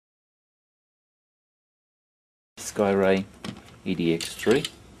Skyray EDX3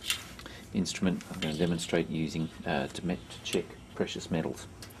 instrument I'm going to demonstrate using to check precious metals.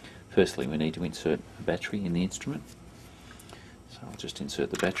 Firstly, we need to insert a battery in the instrument. So I'll just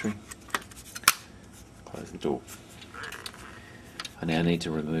insert the battery, close the door. I now need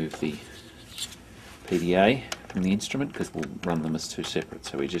to remove the PDA from the instrument because we'll run them as two separate.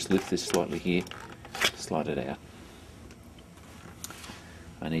 So we just lift this slightly here, slide it out.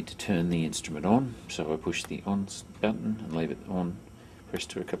 I need to turn the instrument on, so I push the on button and leave it on, press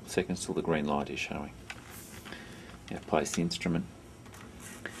for a couple of seconds till the green light is showing. Now place the instrument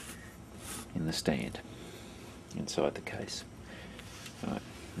in the stand inside the case. Right,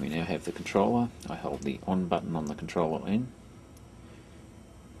 we now have the controller. I hold the on button on the controller in,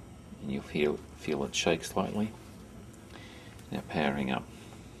 and you'll feel it shake slightly. Now powering up.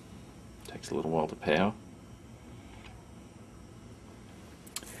 Takes a little while to power.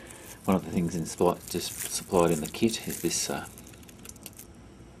 One of the things just supplied in the kit is this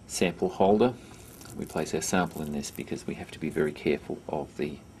sample holder. We place our sample in this because we have to be very careful of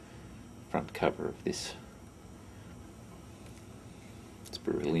the front cover of this. It's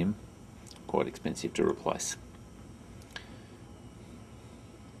beryllium, quite expensive to replace.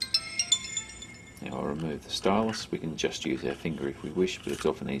 Now I'll remove the stylus. We can just use our finger if we wish, but it's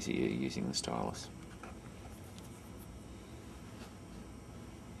often easier using the stylus.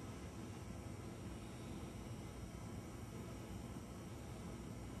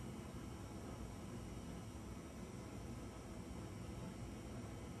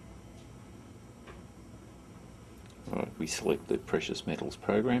 Right, we select the precious metals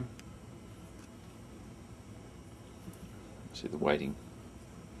program. See the weighting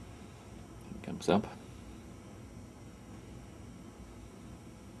comes up.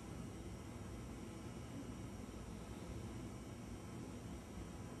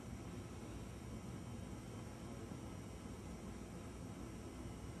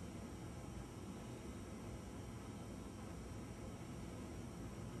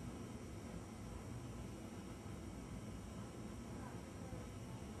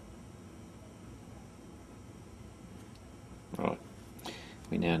 Right,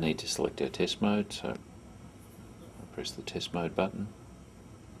 we now need to select our test mode, so I'll press the test mode button.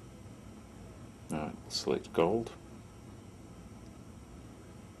 Alright, select gold.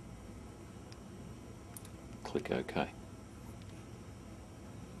 Click OK.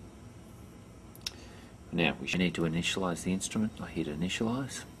 Now we need to initialize the instrument. I hit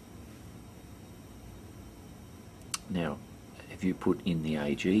initialize. Now, if you put in the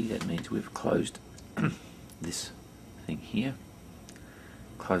AG, that means we've closed this thing here.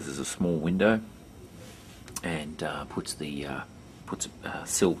 Closes a small window and puts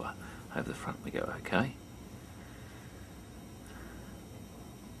silver over the front. We go OK.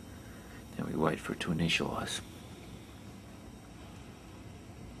 Now we wait for it to initialize.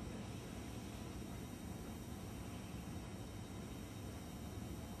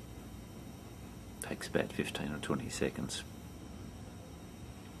 Takes about 15 or 20 seconds.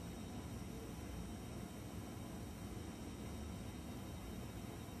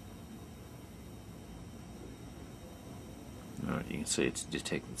 Alright, you can see it's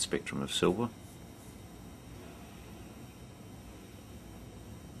detected the spectrum of silver.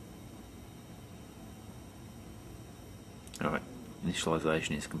 Alright,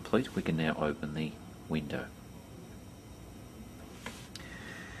 initialization is complete. We can now open the window.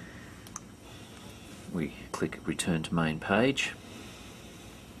 We click return to main page.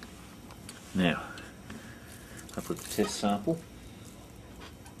 Now, I put the test sample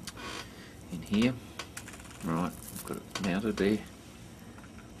in here. Right, I've got it mounted there.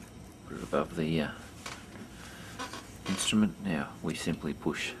 Put it above the instrument. Now we simply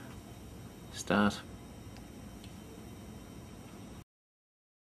push start.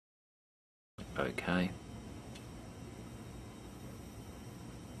 OK.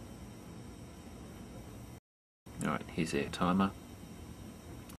 Alright, here's our timer.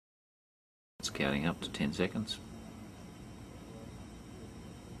 It's counting up to 10 seconds.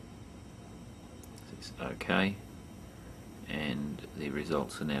 It's OK, and the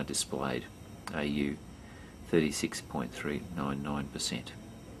results are now displayed. AU 36.399%.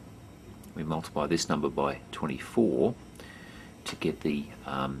 We multiply this number by 24 to get the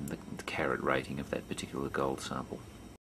carat rating of that particular gold sample.